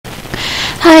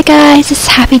Hi guys, this is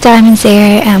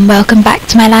happydiamondzero and welcome back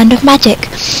to my land of magic.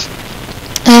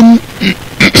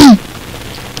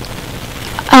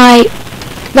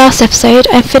 Last episode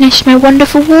I finished my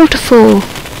wonderful waterfall,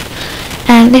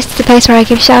 and this is the place where I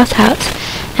give shout outs,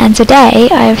 and today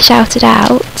I have shouted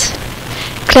out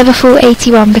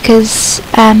Cleverful81 because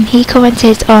he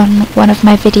commented on one of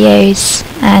my videos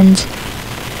and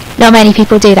not many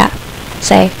people do that,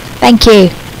 so thank you.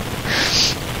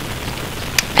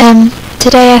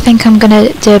 Today I think I'm going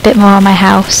to do a bit more on my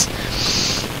house.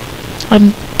 I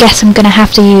guess I'm going to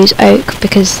have to use oak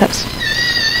because that's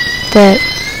the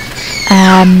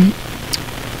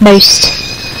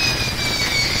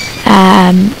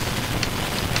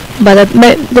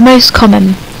the most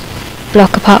common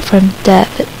block apart from dirt,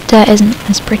 but dirt isn't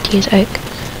as pretty as oak.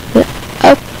 But,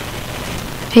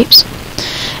 oops.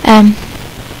 I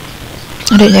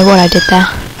don't know what I did there,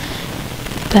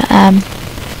 but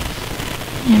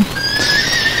yeah.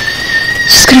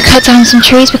 Just gonna cut down some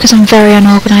trees because I'm very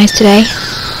unorganised today.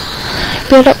 It'd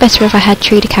be a lot better if I had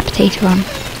tree decapitator on.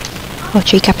 Or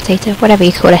tree capitator, whatever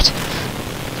you call it.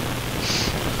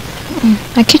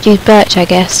 I could use birch, I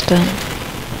guess, but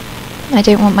I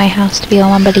don't want my house to be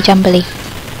all wumbly jumbly.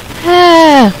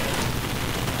 Ah!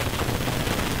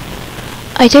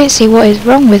 I don't see what is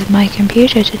wrong with my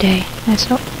computer today. It's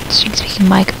not speaking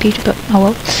my computer, but oh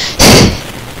well.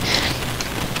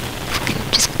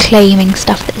 Just claiming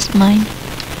stuff that isn't mine.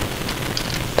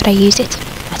 But I use it.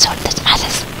 That's all that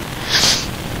matters.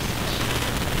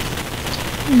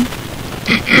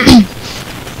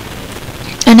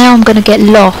 And now I'm gonna get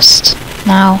lost.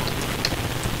 Now,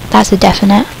 that's a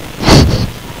definite.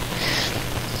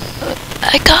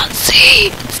 I can't see.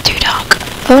 It's too dark.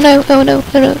 Oh no! Oh no!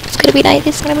 Oh no! It's gonna be night.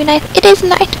 It's gonna be night. It is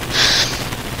night.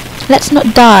 Let's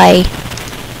not die.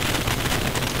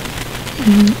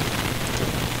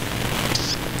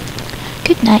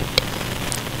 Good night.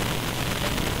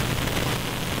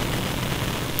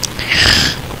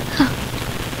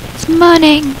 It's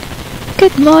morning.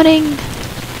 Good morning.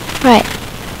 Right.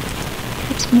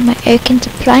 Let's move my oak into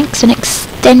planks and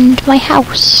extend my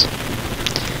house.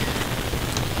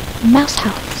 Mouse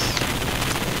house.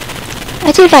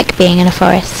 I do like being in a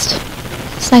forest.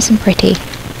 It's nice and pretty.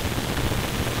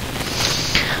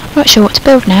 I'm not sure what to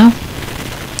build now.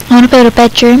 I want to build a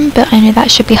bedroom, but I know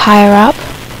that should be higher up.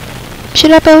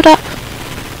 Should I build up?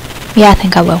 Yeah, I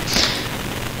think I will.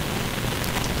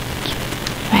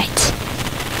 Right.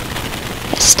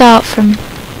 Let's start from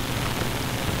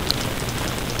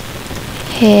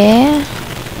here.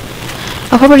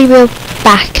 I'll probably build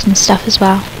back and stuff as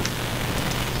well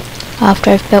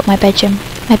after I've built my bedroom.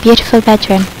 My beautiful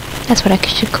bedroom. That's what I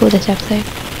should call this episode.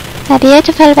 My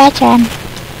beautiful bedroom.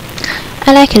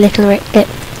 I like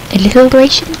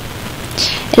alliteration.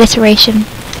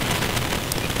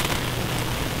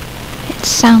 It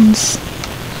sounds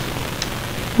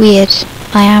weird.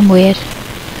 I am weird.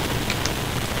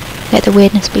 Let the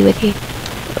weirdness be with you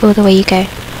all the way you go.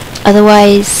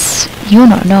 Otherwise, you're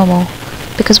not normal.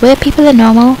 Because weird people are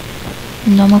normal,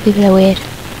 and normal people are weird.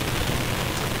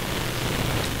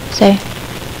 So,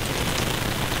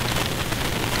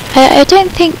 I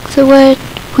don't think the word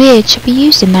weird should be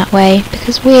used in that way,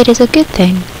 because weird is a good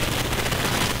thing.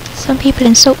 Some people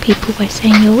insult people by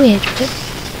saying you're weird, but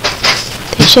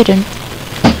they shouldn't.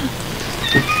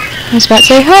 I was about to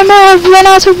say, oh no, I've run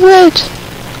out of wood!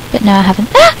 But no, I haven't.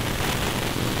 Ah!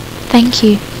 Thank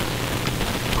you.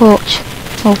 Porch,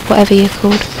 or whatever you're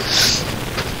called.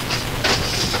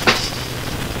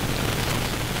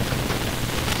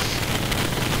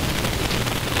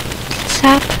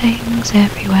 Saplings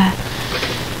everywhere.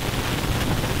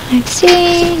 I'm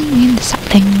seeing the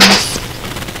saplings.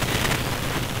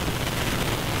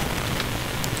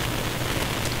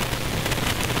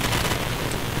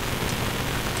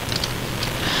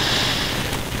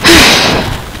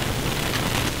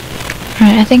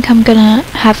 Right, I think I'm gonna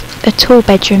have a tall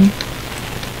bedroom.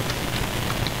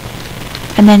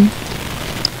 And then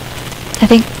I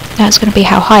think that's gonna be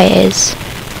how high it is.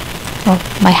 Well,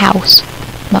 my house.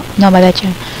 Not my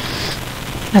bedroom.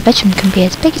 My bedroom can be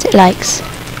as big as it likes.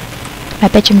 My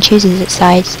bedroom chooses its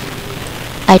size.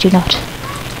 I do not.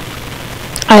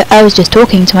 I was just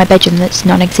talking to my bedroom that's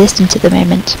non-existent at the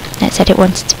moment. And it said it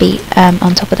wanted to be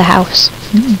on top of the house.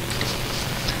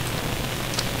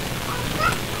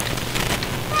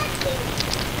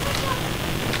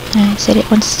 And it said it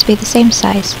wanted to be the same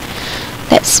size.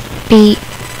 Let's be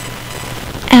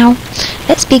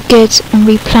good and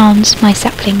replant my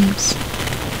saplings.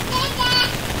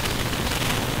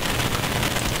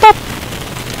 Pop,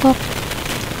 pop,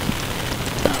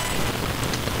 pop,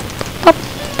 pop,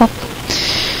 pop.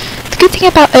 The good thing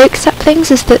about oak saplings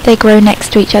is that they grow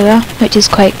next to each other, which is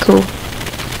quite cool.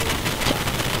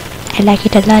 I like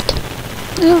it a lot.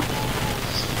 Oh.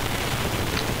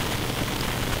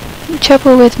 The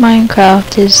trouble with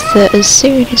Minecraft is that as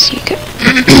soon as you go...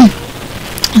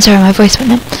 Sorry, my voice went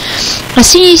numb. As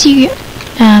soon as you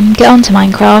get onto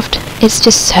Minecraft, it's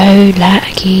just so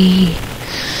laggy.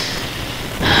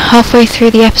 Halfway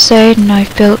through the episode and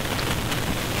I've built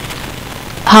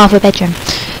half a bedroom.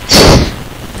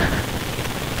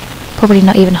 Probably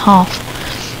not even half.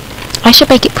 I should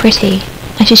make it pretty.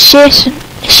 I should shear some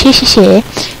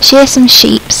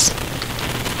sheeps.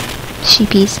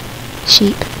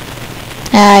 Sheep.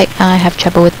 I have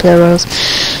trouble with plurals.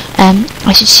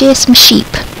 I should shear some sheep,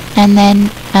 and then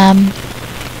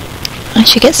I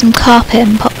should get some carpet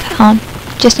and pop that on,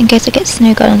 just in case I get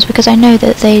snow golems, because I know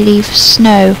that they leave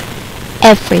snow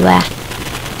everywhere.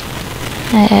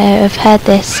 I've heard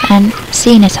this and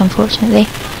seen it, unfortunately,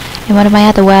 in one of my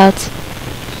other worlds.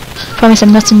 Promise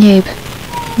I'm not a noob.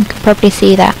 You can probably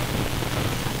see that.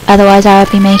 Otherwise I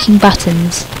would be making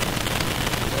buttons.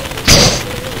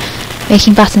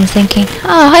 Making buttons thinking,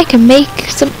 oh, I can make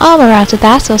some armour out of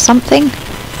that or something.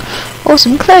 Or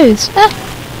some clothes. Ah.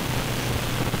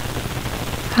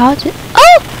 How did...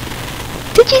 Oh!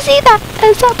 Did you see that?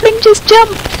 A sapling just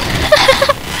jumped.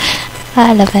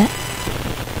 I love it.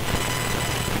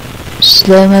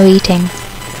 Slow-mo eating.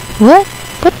 What?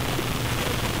 What?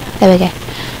 There we go.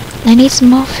 I need some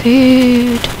more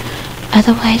food.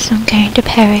 Otherwise I'm going to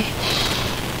perish.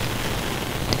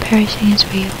 The perishing is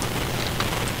real.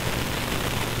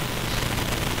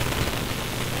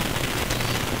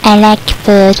 I like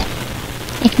food.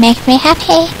 It makes me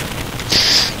happy.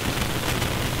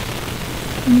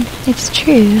 It's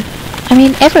true. I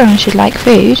mean, everyone should like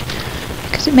food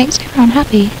because it makes everyone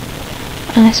happy.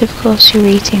 Unless, of course, you're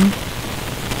eating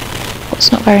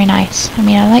what's not very nice. I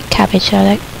mean, I like cabbage, I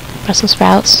like Brussels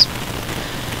sprouts.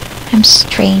 I'm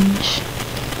strange.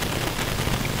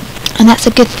 And that's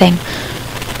a good thing.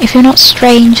 If you're not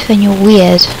strange, then you're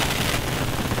weird.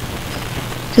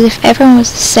 Because if everyone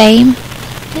was the same,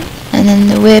 and then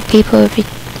the weird people would be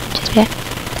just be like,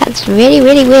 that's really,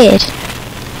 really weird.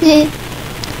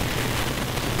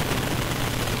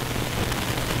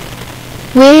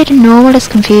 Weird and normal is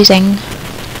confusing.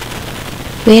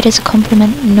 Weird is a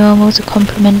compliment, normal is a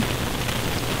compliment.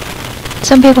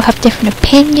 Some people have different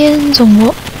opinions on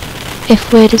what,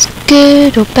 if weird is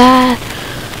good or bad,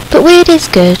 but weird is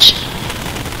good,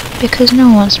 because no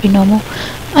one wants to be normal.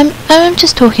 I'm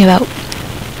just talking about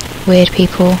weird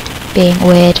people being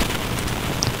weird.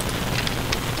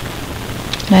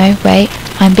 No, wait,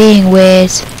 I'm being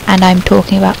weird and I'm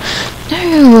talking about...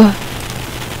 No!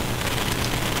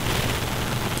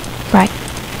 Right.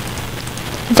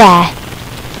 There.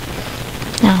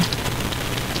 Now.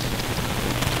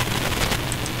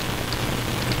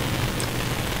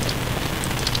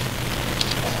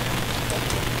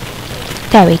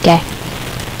 There we go.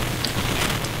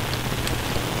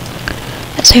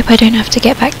 Let's hope I don't have to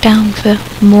get back down for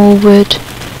more wood.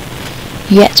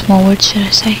 Yet more wood, should I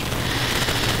say.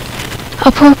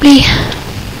 I'll probably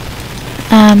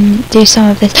do some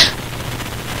of this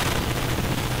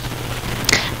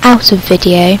out of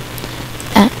video,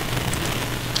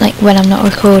 like when I'm not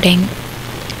recording,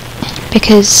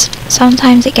 because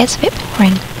sometimes it gets a bit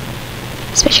boring,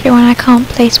 especially when I can't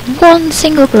place one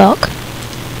single block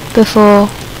before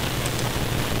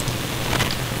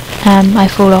I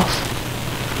fall off.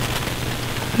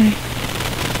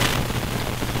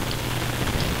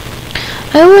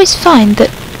 I always find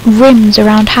that rims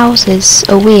around houses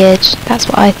are weird. That's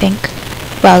what I think.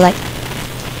 Well, like,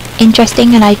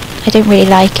 interesting, and I don't really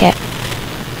like it.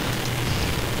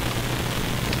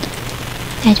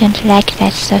 I don't like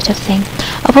that sort of thing.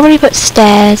 I'll probably put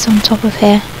stairs on top of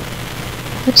here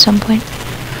at some point.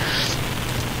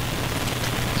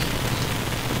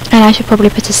 And I should probably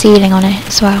put a ceiling on it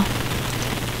as well.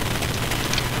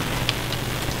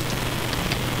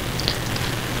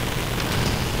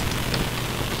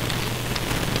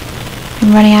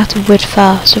 I'm running out of wood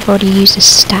fast. I've already used a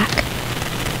stack.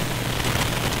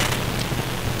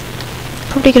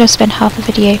 Probably going to spend half a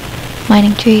video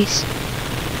mining trees.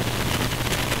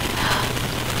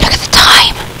 Look at the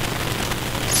time!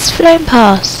 It's flown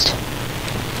past.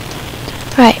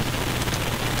 Right.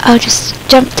 I'll just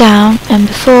jump down, and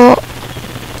before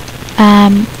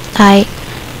I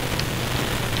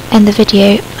end the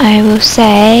video, I will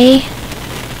say...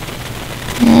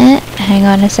 hang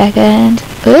on a second.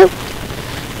 Oop!